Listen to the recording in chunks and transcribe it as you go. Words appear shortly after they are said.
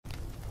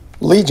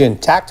Legion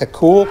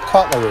Tactical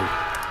Cutlery.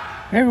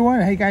 Hey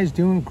everyone, how you guys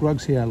doing?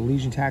 Gruggs here,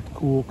 Legion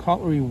Tactical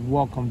Cutlery.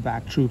 Welcome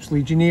back, troops,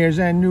 legionnaires,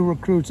 and new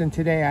recruits. And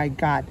today I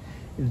got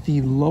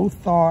the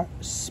Lothar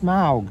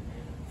Smaug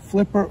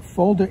flipper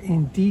folder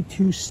in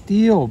D2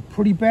 steel.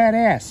 Pretty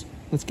badass.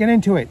 Let's get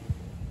into it.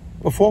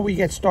 Before we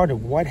get started,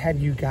 what have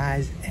you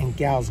guys and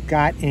gals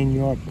got in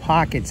your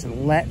pockets?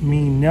 Let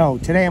me know.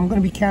 Today I'm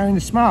going to be carrying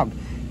the Smaug.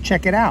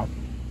 Check it out.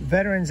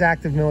 Veterans,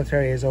 active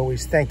military, as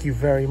always, thank you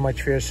very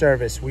much for your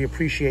service. We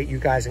appreciate you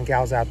guys and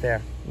gals out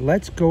there.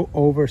 Let's go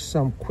over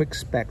some quick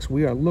specs.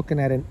 We are looking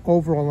at an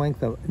overall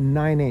length of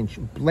 9-inch,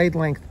 blade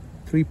length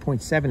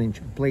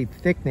 3.7-inch, blade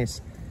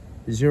thickness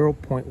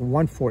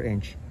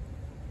 0.14-inch.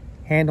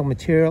 Handle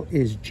material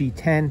is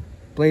G10.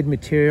 Blade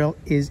material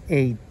is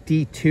a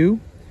D2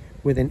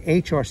 with an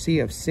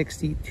HRC of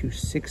 60 to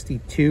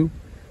 62.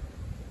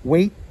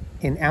 Weight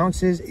in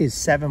ounces is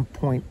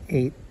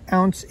 7.8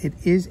 ounce. It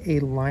is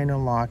a liner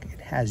lock. It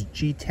has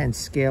G10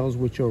 scales,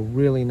 which are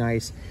really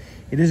nice.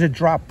 It is a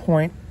drop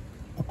point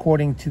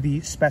according to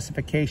the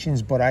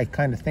specifications, but I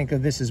kind of think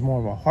of this as more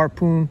of a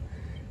harpoon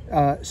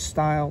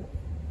style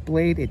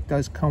blade. It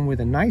does come with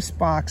a nice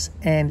box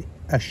and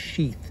a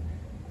sheath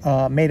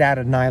made out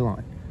of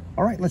nylon.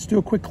 All right, let's do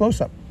a quick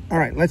close-up. All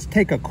right, let's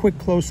take a quick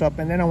closer-up,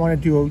 and then I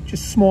want to do a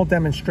just small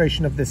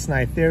demonstration of this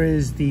knife. There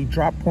is the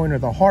drop point or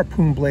the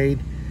harpoon blade.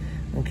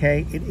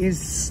 Okay, it is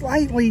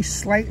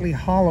slightly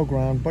hollow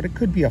ground, but it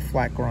could be a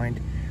flat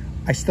grind.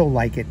 I still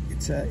like it.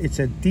 It's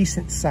a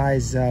decent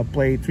size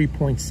blade,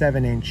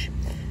 3.7-inch.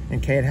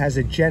 Okay, it has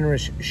a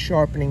generous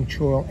sharpening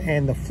tool,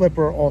 and the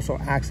flipper also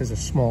acts as a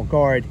small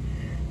guard.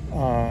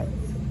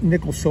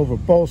 Nickel silver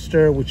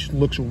bolster, which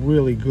looks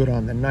really good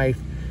on the knife.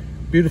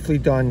 Beautifully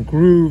done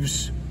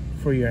grooves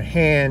for your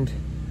hand.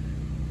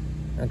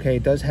 Okay,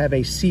 it does have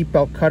a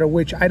seatbelt cutter,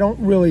 which I don't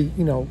really,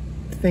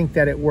 think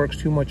that it works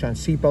too much on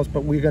seatbelts,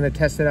 but we're going to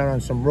test it out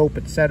on some rope,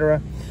 etc.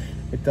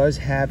 It does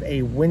have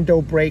a window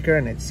breaker,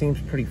 and it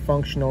seems pretty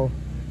functional.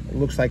 It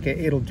looks like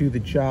it'll do the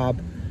job.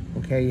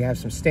 Okay, you have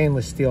some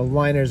stainless steel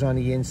liners on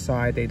the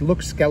inside. They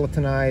look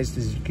skeletonized,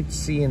 as you can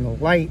see in the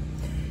light.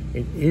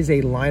 It is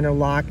a liner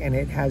lock, and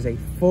it has a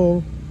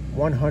full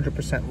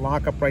 100%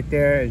 lockup right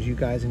there, as you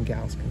guys and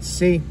gals can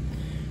see.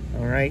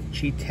 All right,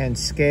 G10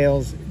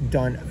 scales,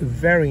 done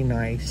very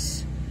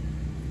nice.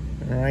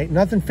 All right,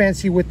 nothing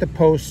fancy with the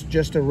post,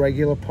 just a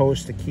regular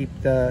post to keep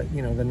the,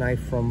 the knife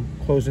from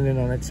closing in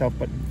on itself,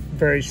 but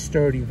very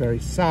sturdy, very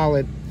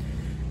solid.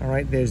 All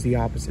right, there's the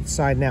opposite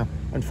side. Now,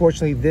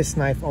 unfortunately, this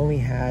knife only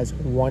has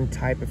one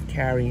type of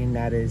carry, and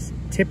that is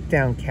tip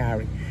down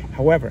carry.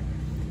 However,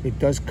 it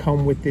does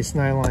come with this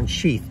nylon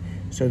sheath,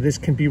 so this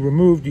can be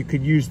removed. You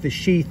could use the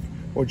sheath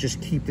or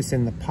just keep this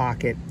in the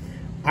pocket.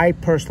 I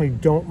personally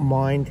don't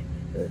mind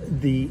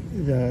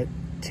the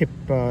tip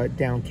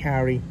down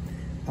carry.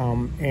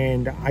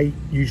 And I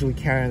usually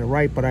carry on the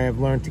right, but I have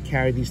learned to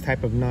carry these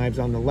type of knives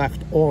on the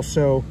left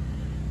also.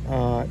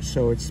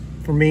 So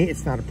for me,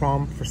 it's not a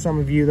problem. For some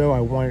of you though, I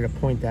wanted to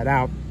point that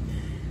out.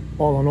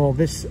 All in all,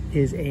 this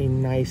is a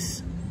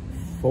nice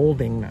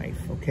folding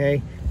knife,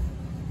 okay?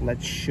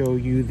 Let's show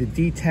you the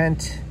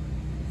detent.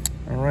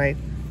 All right.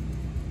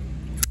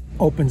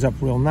 Opens up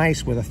real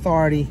nice with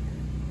authority.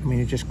 I mean,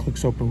 it just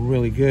clicks open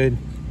really good.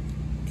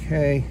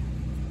 Okay,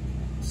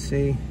 let's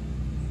see,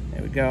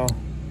 there we go.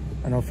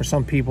 I know for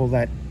some people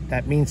that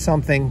means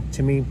something.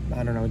 To me,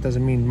 I don't know, it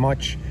doesn't mean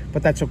much,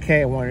 but that's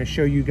okay. I wanted to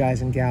show you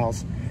guys and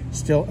gals.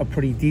 Still a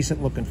pretty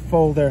decent looking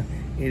folder.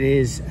 It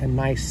is a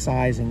nice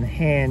size in the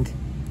hand.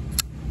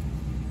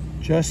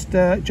 Just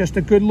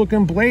a good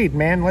looking blade,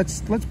 man.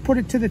 Let's put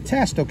it to the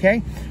test,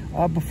 okay?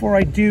 Before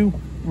I do,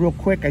 real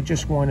quick, I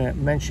just want to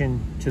mention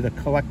to the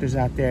collectors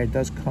out there, it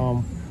does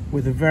come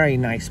with a very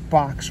nice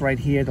box right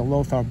here, the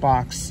Lothar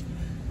box,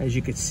 as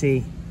you can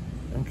see.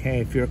 Okay,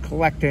 if you're a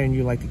collector and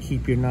you like to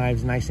keep your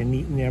knives nice and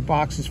neat in their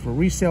boxes for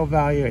resale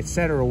value,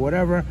 etc., or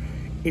whatever,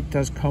 it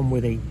does come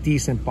with a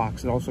decent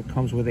box. It also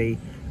comes with a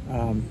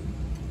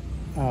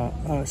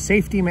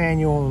safety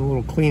manual and a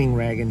little cleaning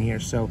rag in here,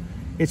 so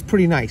it's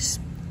pretty nice.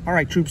 All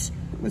right, troops,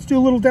 let's do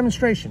a little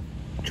demonstration.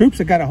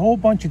 Troops, I got a whole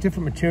bunch of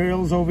different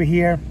materials over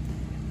here,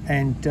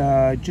 and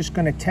just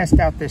going to test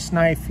out this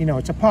knife.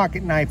 It's a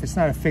pocket knife. It's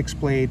not a fixed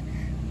blade,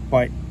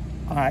 but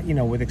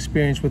with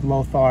experience with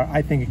Lothar,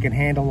 I think it can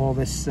handle all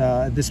this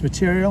this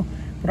material,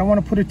 but I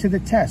want to put it to the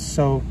test.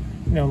 So,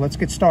 let's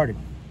get started.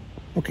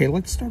 Okay,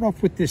 let's start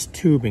off with this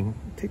tubing.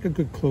 Take a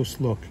good close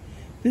look.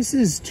 This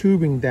is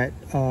tubing that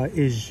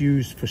is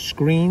used for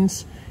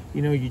screens.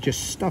 You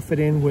just stuff it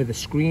in where the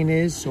screen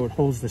is, so it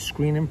holds the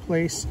screen in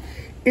place.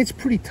 It's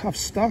pretty tough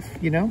stuff,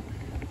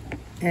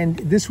 and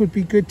this would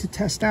be good to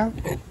test out.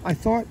 I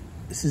thought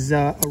this is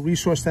a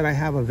resource that I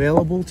have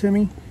available to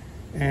me,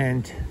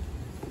 and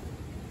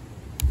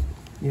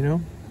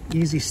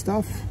easy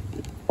stuff.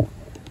 All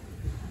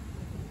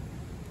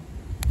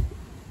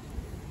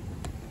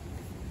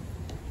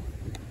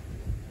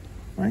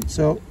right,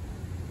 so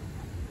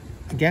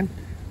again,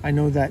 I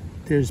know that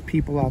there's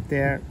people out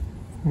there,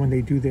 when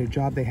they do their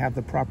job, they have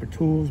the proper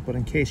tools, but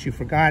in case you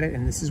forgot it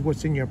and this is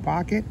what's in your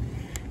pocket,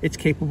 it's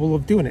capable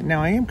of doing it.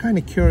 Now, I am kind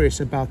of curious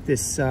about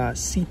this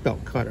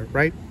seatbelt cutter,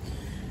 right?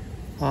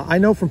 I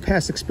know from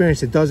past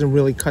experience it doesn't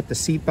really cut the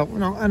seatbelt,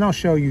 and I'll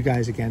show you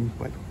guys again,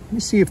 but let me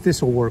see if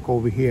this will work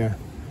over here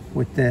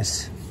with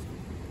this.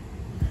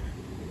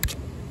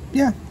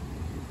 Yeah,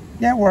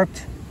 it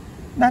worked.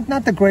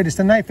 Not the greatest.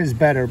 The knife is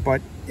better,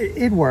 but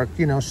it worked,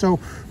 you know. So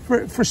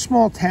for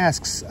small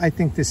tasks, I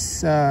think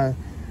this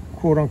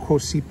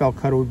quote-unquote seatbelt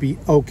cutter would be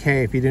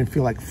okay if you didn't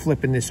feel like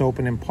flipping this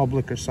open in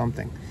public or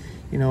something,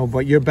 you know.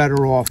 But you're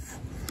better off,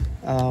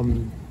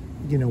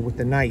 you know, with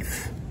the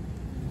knife.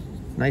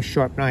 Nice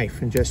sharp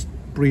knife, and just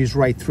breeze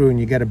right through and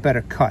you get a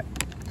better cut.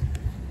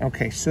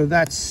 Okay, so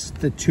that's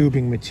the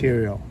tubing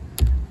material.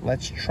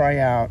 Let's try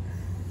out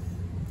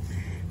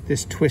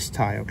this twist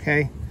tie,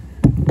 okay?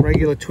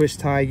 Regular twist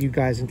tie, you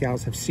guys and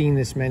gals have seen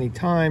this many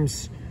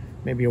times,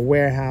 maybe a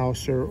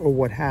warehouse or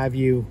what have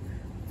you,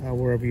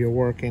 wherever you're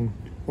working,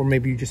 or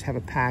maybe you just have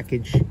a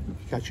package, you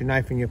got your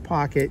knife in your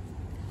pocket,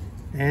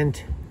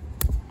 and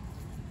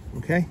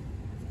okay,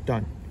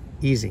 done,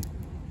 easy.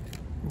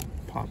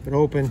 Pop it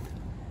open,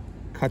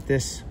 cut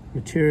this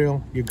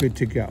material, you're good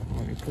to go.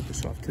 Let me put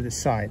this off to the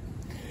side.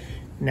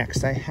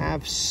 Next, I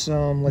have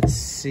some, let's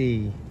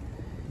see,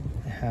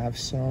 I have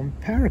some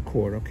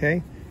paracord,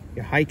 okay?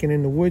 You're hiking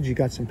in the woods, you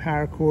got some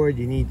paracord,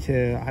 you need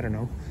to, I don't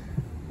know,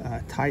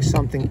 tie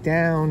something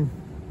down,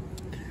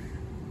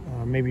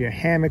 maybe a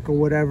hammock or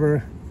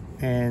whatever,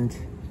 and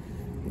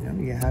you know,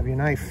 you have your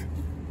knife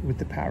with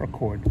the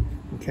paracord,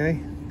 okay?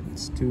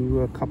 Let's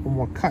do a couple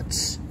more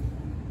cuts.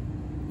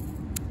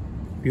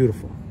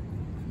 Beautiful.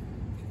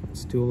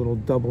 Let's do a little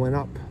doubling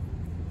up.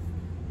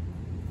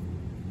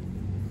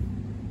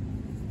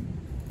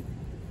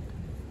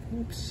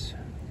 Oops.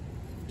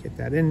 Get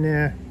that in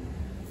there.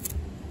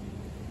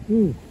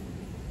 Ooh.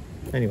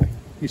 Anyway,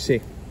 you see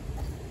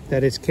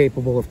that it's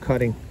capable of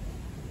cutting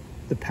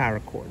the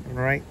paracord, all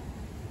right?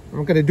 I'm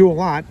not going to do a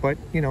lot, but,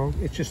 you know,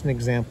 it's just an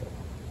example.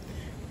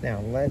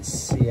 Now, let's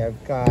see.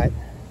 I've got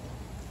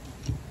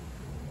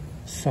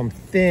some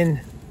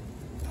thin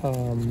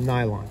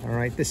nylon, all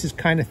right? This is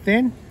kind of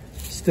thin,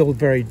 still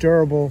very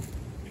durable.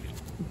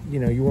 You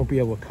know, you won't be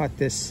able to cut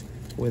this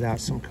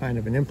without some kind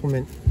of an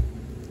implement.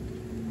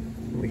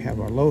 We have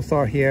our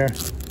Lothar here.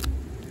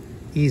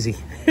 Easy.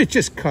 It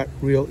just cut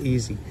real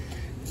easy.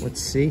 Let's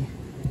see.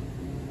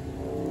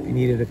 If you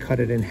needed to cut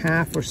it in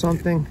half or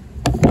something,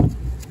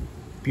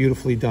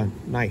 beautifully done.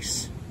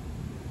 Nice.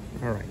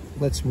 All right,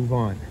 let's move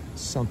on.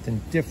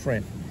 Something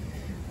different.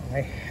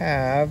 I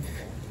have,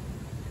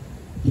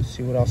 let's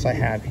see what else I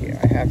have here.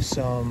 I have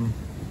some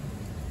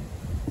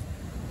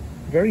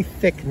very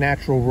thick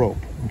natural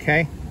rope,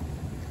 okay?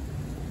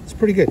 It's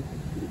pretty good.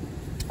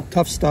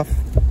 Tough stuff,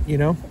 you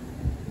know?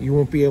 You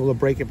won't be able to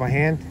break it by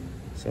hand.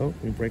 So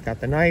we break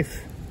out the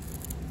knife.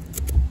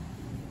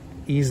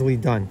 Easily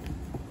done.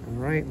 All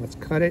right, let's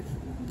cut it.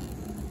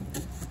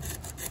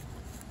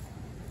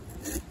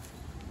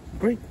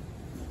 Great.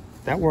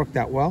 That worked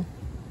out well.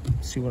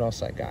 Let's see what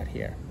else I got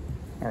here.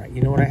 All right,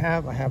 you know what I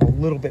have? I have a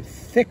little bit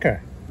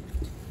thicker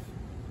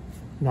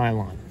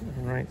nylon.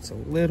 All right, it's a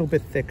little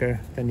bit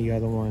thicker than the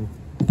other one,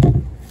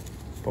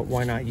 but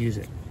why not use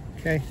it?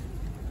 Okay.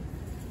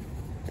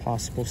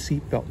 Possible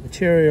seatbelt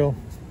material.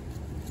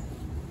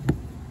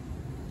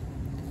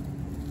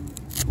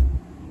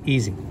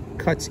 Easy,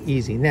 cuts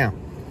easy. Now,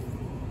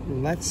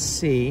 let's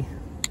see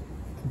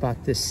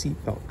about this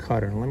seatbelt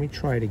cutter. Let me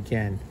try it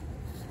again.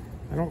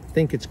 I don't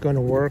think it's going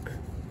to work.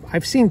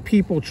 I've seen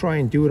people try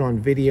and do it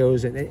on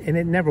videos, and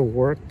it never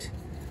worked.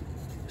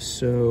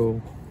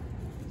 So,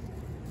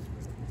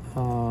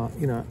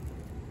 you know,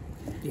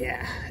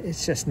 yeah,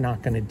 it's just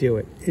not going to do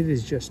it. It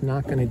is just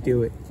not going to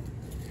do it.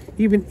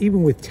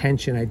 Even with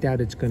tension, I doubt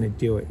it's going to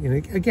do it. You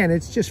know, again,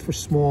 it's just for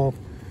small.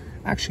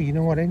 Actually, you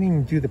know what? I didn't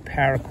even do the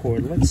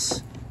paracord.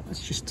 Let's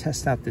just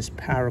test out this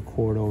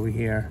paracord over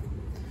here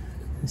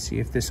and see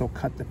if this will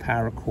cut the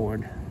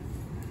paracord.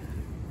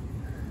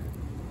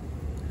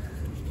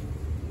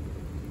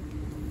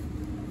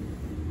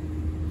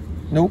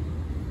 Nope,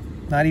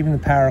 not even the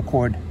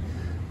paracord.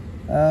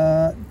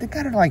 They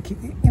gotta, like,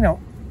 you know,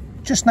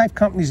 just knife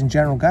companies in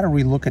general gotta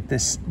relook at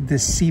this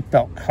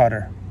seatbelt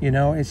cutter. You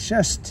know, it's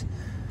just,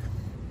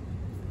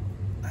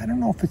 I don't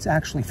know if it's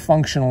actually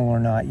functional or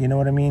not. You know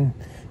what I mean?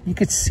 You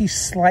could see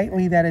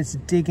slightly that it's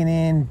digging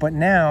in, but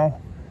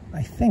now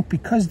I think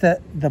because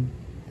the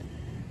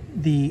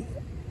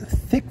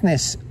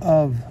thickness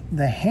of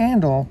the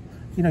handle,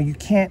 you know, you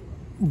can't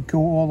go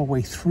all the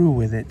way through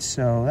with it.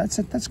 So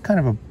that's kind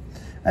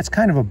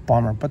of a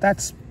bummer. But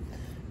that's,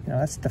 you know,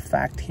 that's the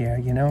fact here.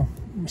 You know,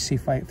 let me see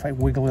if I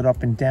wiggle it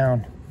up and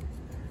down.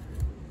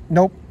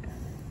 Nope.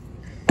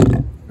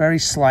 Very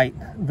slight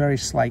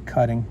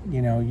cutting.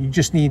 You know, you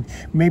just need,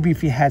 maybe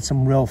if you had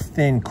some real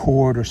thin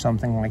cord or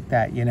something like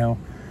that, you know.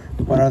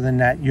 But other than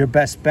that, your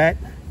best bet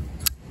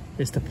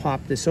is to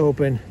pop this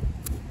open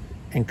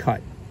and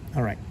cut.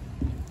 All right.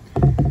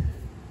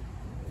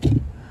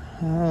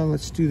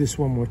 Let's do this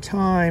one more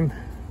time.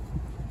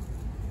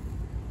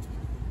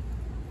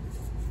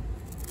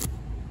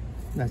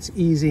 That's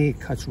easy, it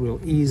cuts real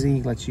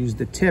easy. Let's use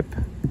the tip.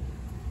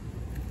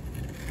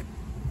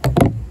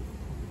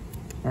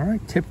 All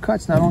right, tip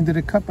cuts. Not only did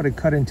it cut, but it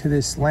cut into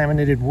this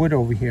laminated wood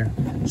over here.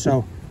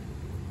 So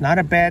not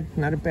a bad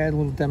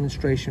little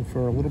demonstration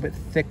for a little bit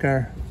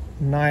thicker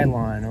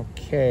nylon.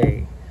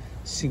 Okay,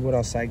 see what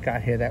else I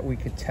got here that we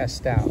could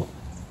test out.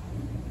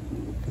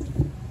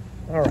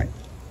 All right,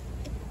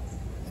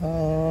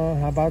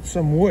 how about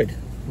some wood?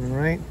 All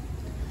right,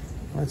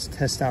 let's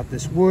test out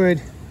this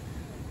wood.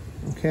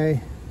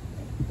 Okay,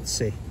 let's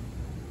see.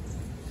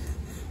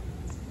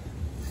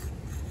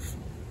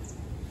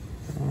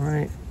 All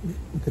right,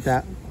 look at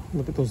that.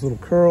 Look at those little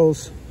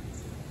curls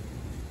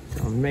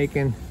that I'm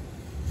making.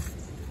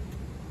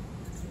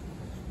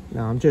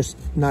 Now, I'm just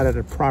not at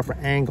a proper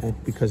angle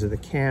because of the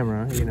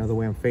camera, you know, the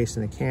way I'm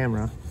facing the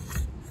camera.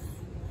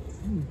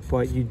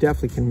 But you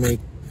definitely can make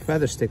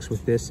feather sticks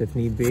with this if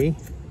need be.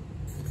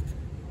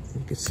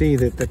 You can see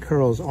that the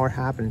curls are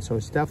happening, so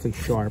it's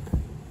definitely sharp.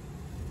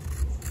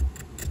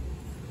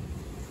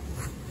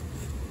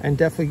 And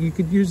definitely you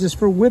could use this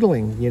for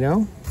whittling, you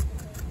know.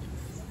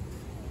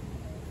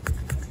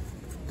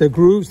 The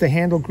grooves, the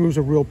handle grooves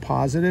are real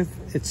positive.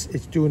 It's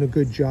doing a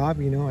good job,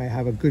 you know. I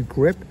have a good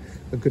grip,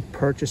 a good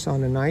purchase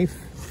on the knife,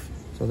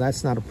 so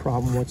that's not a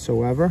problem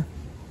whatsoever.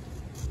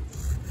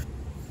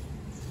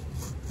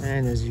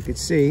 And as you can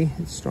see,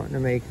 it's starting to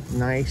make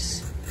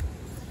nice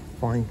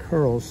fine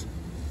curls.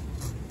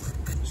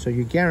 So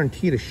you're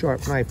guaranteed a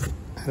sharp knife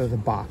out of the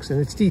box,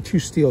 and it's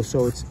D2 steel,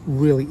 so it's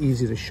really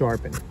easy to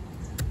sharpen,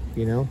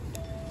 you know.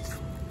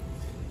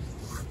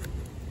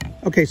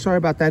 Okay, sorry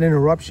about that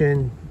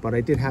interruption, but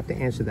I did have to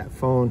answer that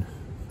phone.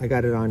 I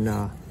got it on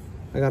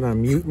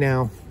mute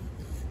now,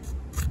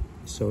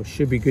 so it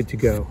should be good to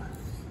go. All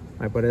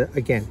right, but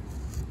again,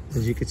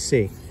 as you can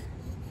see,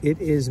 it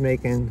is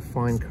making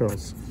fine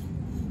curls,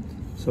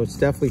 so it's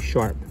definitely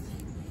sharp.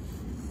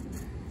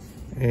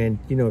 And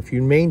you know, if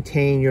you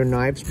maintain your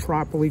knives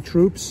properly,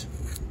 troops,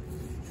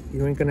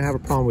 you ain't gonna have a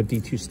problem with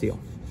D2 steel.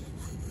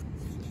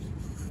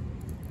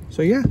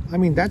 So yeah, I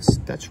mean,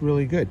 that's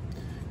really good.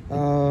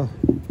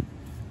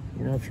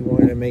 You know, if you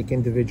wanted to make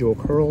individual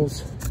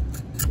curls,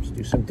 just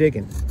do some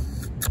digging.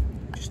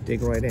 Just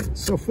dig right in.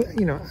 So for,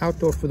 you know,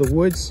 outdoor for the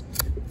woods,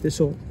 this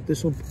will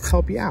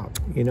help you out,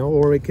 you know,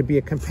 or it could be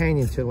a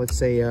companion to, let's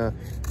say, a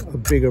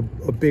bigger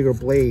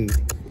blade,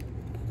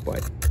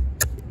 but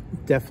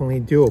definitely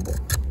doable.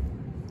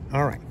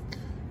 All right,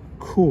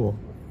 cool.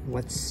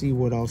 Let's see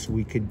what else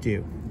we could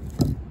do.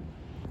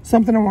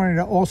 Something I wanted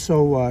to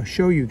also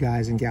show you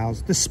guys and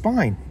gals, the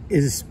spine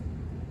is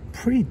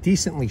pretty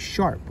decently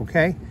sharp,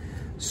 okay?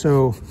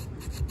 So,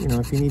 you know,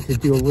 if you need to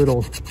do a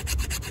little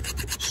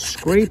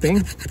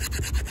scraping,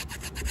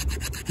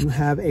 you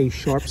have a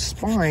sharp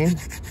spine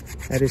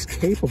that is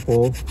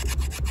capable,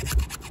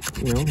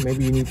 you know,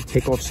 maybe you need to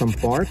take off some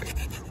bark,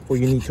 or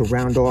you need to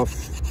round off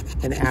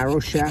an arrow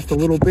shaft a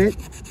little bit,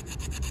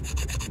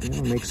 you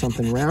know, make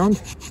something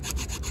round.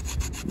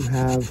 You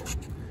have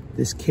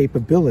this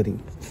capability.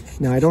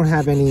 Now, I don't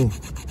have any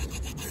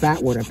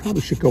fat wood. I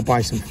probably should go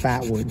buy some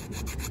fat wood.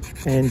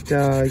 And,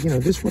 you know,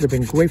 this would have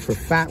been great for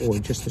fat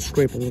wood, just to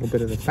scrape a little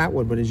bit of the fat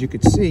wood. But as you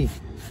can see,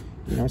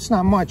 you know, it's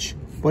not much,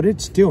 but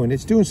it's doing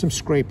some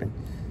scraping.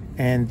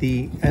 And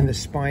the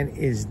spine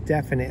is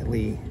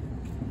definitely,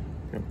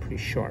 you know, pretty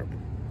sharp.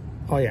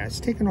 Oh yeah, it's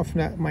taken off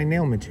my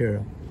nail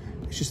material.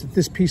 It's just that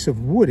this piece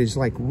of wood is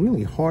like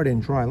really hard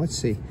and dry. Let's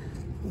see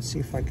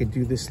if I could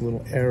do this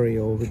little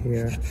area over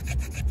here.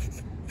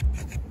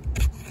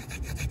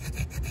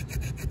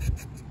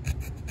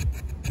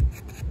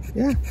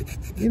 Yeah,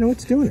 you know,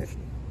 it's doing it.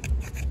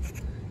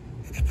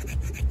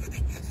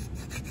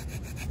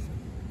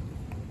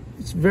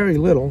 It's very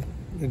little.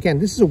 Again,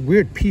 this is a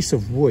weird piece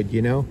of wood,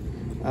 you know.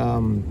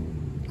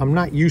 I'm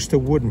not used to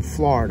wood in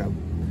Florida,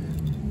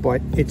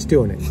 but it's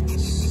doing it.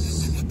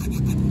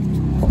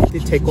 It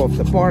did take off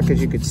the bark,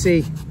 as you could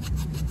see.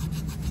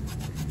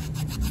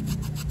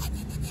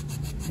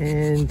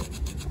 And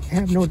I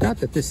have no doubt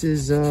that this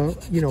is,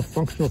 you know,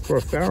 functional for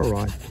a ferro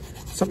rod.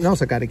 Something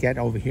else I got to get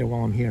over here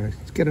while I'm here.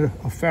 Let's get a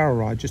ferro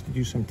rod just to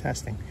do some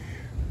testing.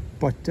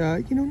 But,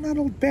 you know, not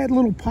a bad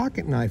little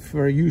pocket knife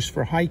for use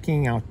for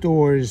hiking,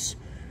 outdoors,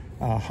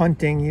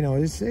 hunting. You know,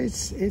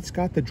 it's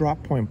got the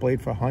drop point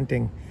blade for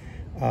hunting.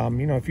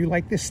 You know, if you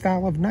like this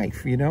style of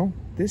knife, you know,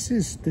 this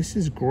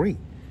is great.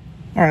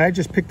 All right, I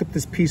just picked up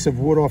this piece of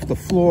wood off the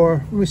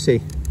floor. Let me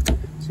see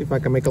if I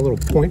can make a little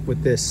point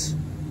with this.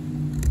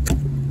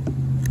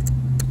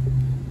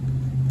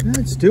 Yeah,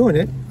 it's doing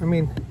it. I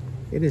mean,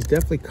 it is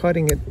definitely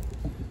cutting it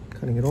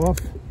off,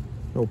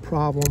 no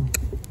problem.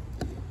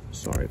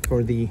 Sorry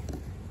for the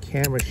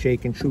camera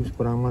shaking, troops,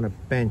 but I'm on a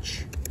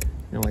bench,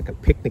 you know, like a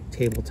picnic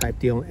table type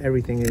deal, and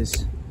everything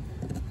is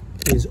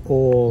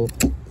all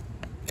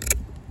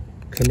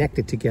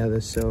connected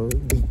together, so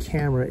the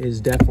camera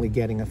is definitely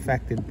getting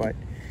affected. But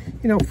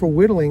you know, for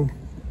whittling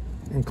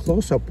and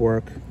close-up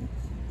work,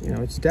 you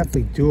know, it's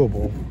definitely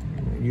doable.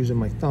 I'm using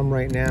my thumb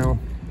right now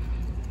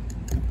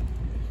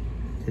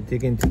to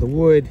dig into the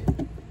wood.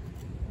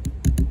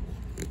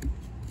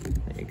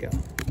 There you go.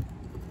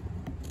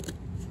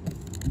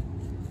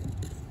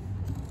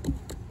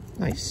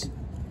 Nice.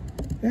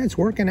 Yeah, it's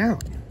working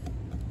out.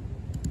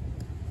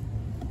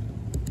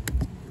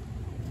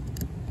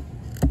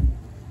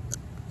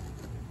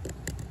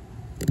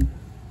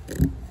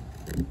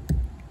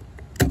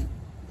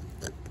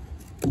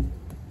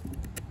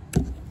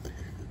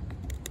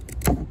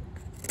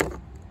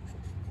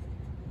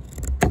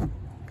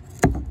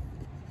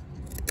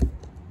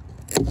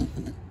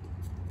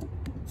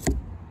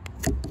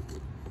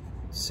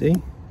 See?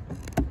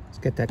 Let's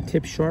get that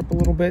tip sharp a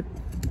little bit.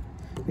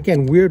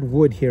 Again, weird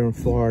wood here in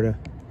Florida.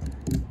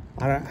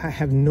 I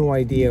have no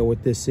idea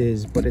what this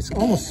is, but it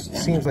almost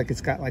seems like it's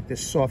got like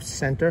this soft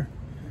center.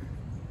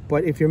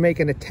 But if you're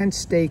making a tent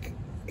stake,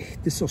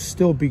 this will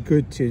still be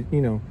good to, you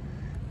know,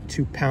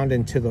 to pound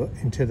into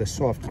the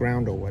soft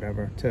ground or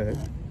whatever, to,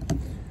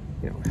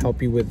 you know,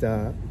 help you with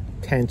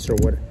tents or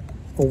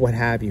what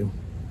have you,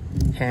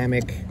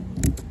 hammock,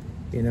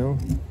 you know.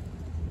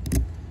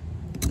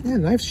 Yeah,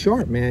 knife's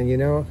sharp, man. You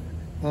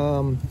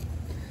know.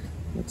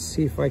 Let's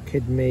see if I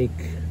could make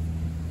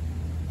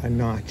a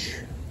notch.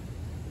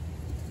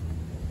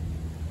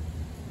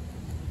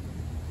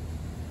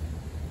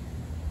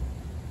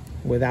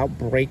 Without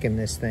breaking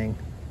this thing.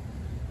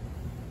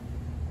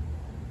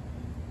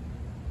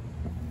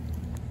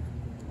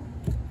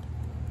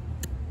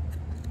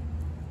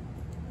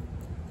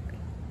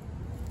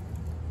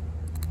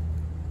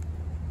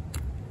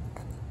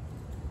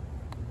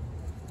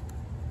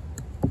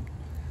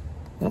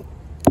 Well,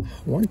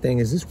 one thing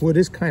is this wood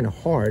is kind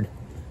of hard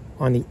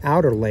on the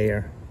outer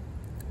layer,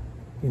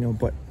 you know,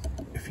 but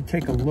if you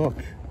take a look,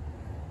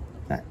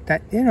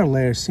 that inner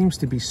layer seems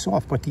to be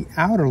soft, but the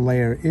outer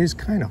layer is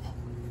kind of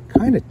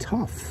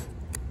tough.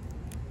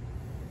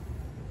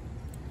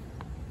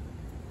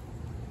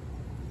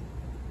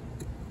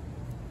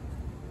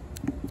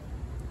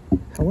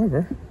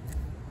 However,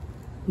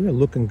 we are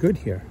looking good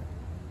here.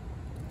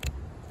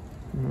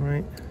 All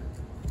right.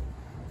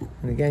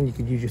 And again, you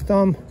could use your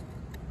thumb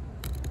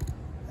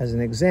as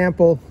an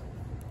example.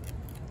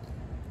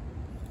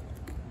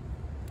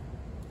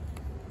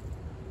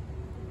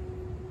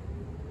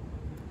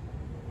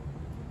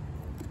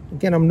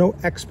 Again, I'm no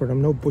expert,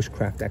 I'm no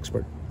bushcraft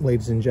expert,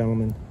 ladies and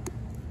gentlemen,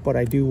 but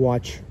I do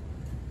watch,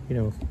 you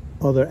know,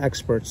 other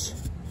experts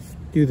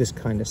do this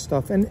kind of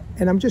stuff. And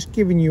I'm just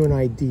giving you an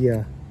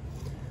idea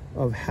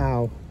of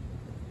how,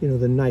 you know,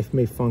 the knife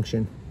may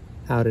function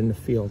out in the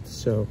field.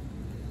 So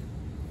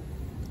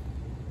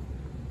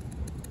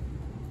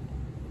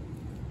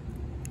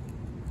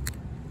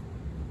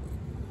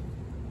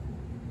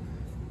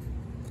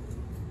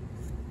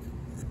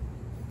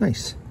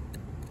nice.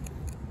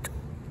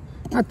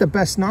 Not the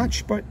best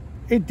notch, but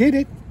it did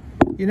it.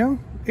 You know,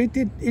 it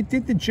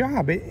did the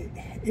job.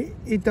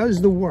 It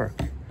does the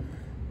work.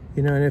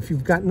 You know, and if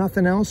you've got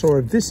nothing else, or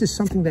if this is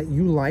something that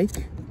you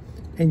like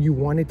and you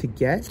wanted to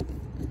get,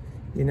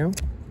 you know,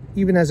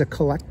 even as a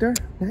collector,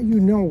 now you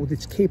know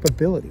its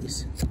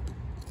capabilities.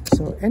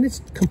 So, and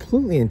it's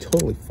completely and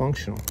totally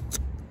functional.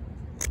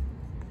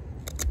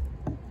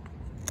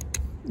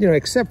 You know,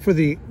 except for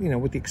the, you know,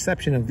 with the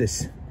exception of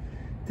this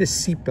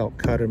seatbelt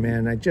cutter,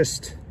 man,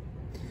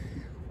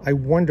 I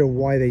wonder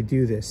why they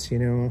do this, you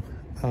know.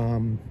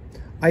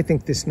 I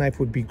think this knife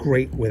would be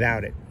great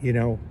without it, you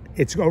know.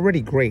 It's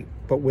already great,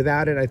 but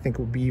without it, I think it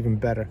would be even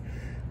better.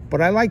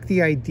 But I like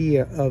the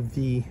idea of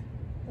the,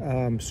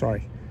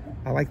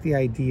 I like the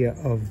idea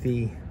of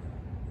the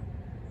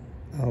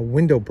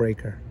window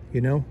breaker, you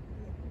know.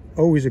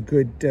 Always a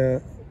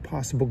good,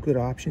 possible good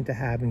option to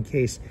have in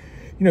case,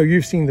 you know,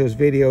 you've seen those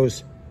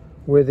videos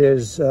where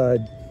there's,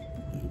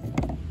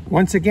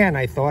 once again,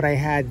 I thought I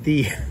had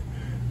the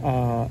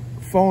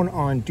phone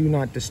on do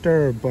not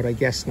disturb, but I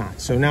guess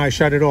not. So now I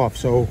shut it off.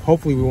 So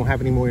hopefully we won't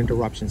have any more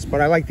interruptions.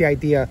 But I like the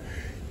idea,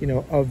 you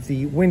know, of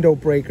the window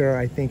breaker.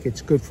 I think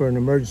it's good for an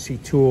emergency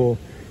tool.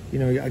 You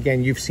know,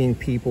 again, you've seen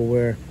people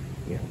where,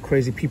 you know,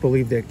 crazy people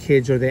leave their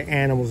kids or their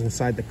animals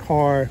inside the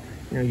car.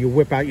 You know, you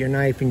whip out your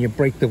knife and you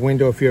break the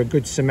window if you're a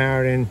good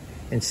Samaritan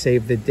and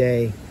save the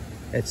day,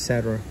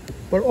 etc.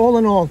 But all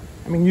in all,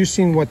 I mean, you've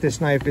seen what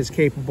this knife is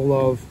capable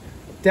of.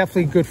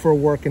 Definitely good for a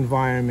work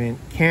environment,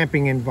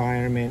 camping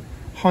environment,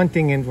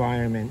 hunting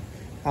environment,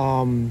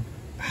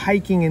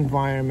 hiking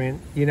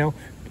environment. You know,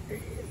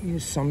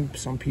 some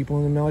people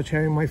in the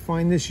military might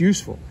find this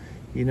useful,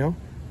 you know,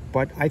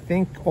 but I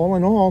think all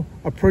in all,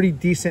 a pretty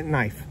decent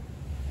knife.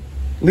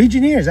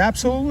 Legionnaires,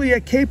 absolutely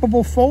a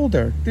capable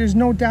folder. There's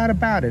no doubt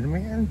about it. I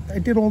mean, I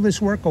did all this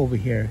work over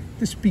here.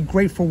 This would be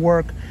great for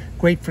work,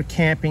 great for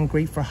camping,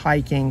 great for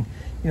hiking.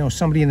 You know,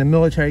 somebody in the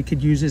military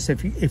could use this.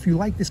 If you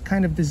like this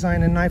kind of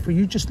design of knife, or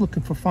you're just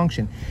looking for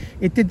function,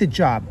 it did the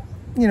job.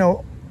 You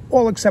know,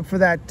 all except for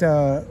that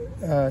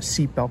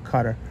seatbelt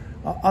cutter.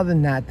 Other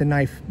than that, the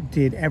knife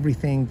did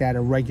everything that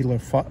a regular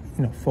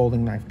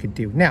folding knife could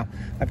do. Now,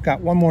 I've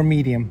got one more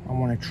medium I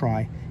want to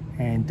try,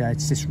 and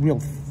it's this real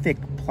thick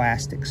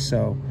plastic.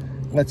 So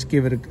let's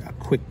give it a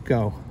quick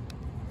go.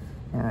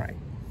 All right.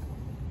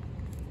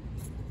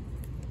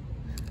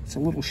 It's a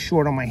little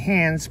short on my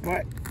hands,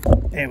 but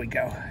there we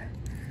go.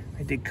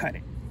 I did cut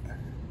it.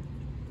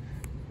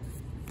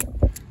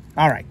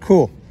 All right,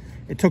 cool.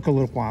 It took a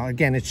little while.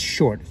 Again, it's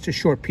short. It's a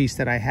short piece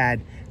that I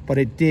had, but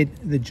it did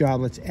the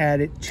job. Let's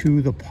add it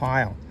to the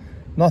pile.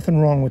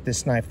 Nothing wrong with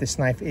this knife. This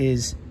knife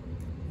is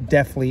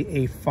definitely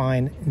a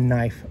fine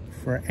knife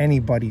for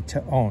anybody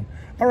to own.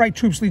 All right,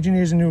 troops,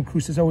 legionnaires, and new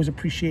recruits, as always,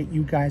 appreciate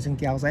you guys and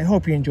gals. I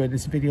hope you enjoyed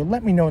this video.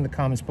 Let me know in the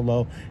comments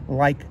below.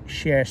 Like,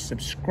 share,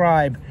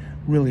 subscribe.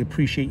 Really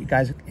appreciate you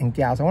guys and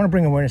gals. I want to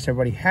bring awareness to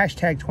everybody.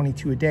 Hashtag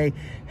 22 a day.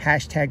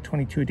 Hashtag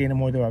 22 a day no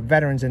more. There are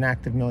veterans and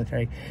active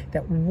military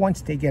that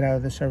once they get out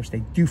of the service,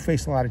 they do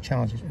face a lot of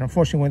challenges. And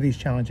unfortunately, one of these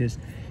challenges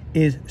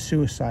is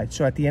suicide.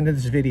 So at the end of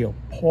this video,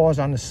 pause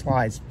on the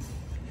slides.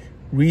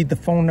 Read the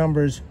phone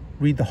numbers.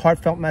 Read the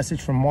heartfelt message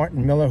from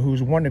Martin Miller,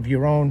 who's one of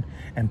your own,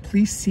 and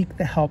please seek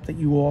the help that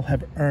you all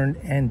have earned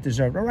and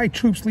deserved. All right,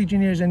 troops,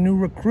 legionnaires, and new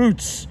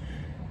recruits.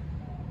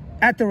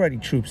 At the ready,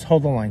 troops.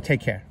 Hold the line.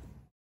 Take care.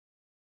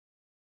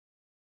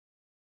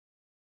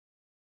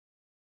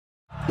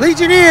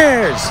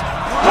 Legionnaires!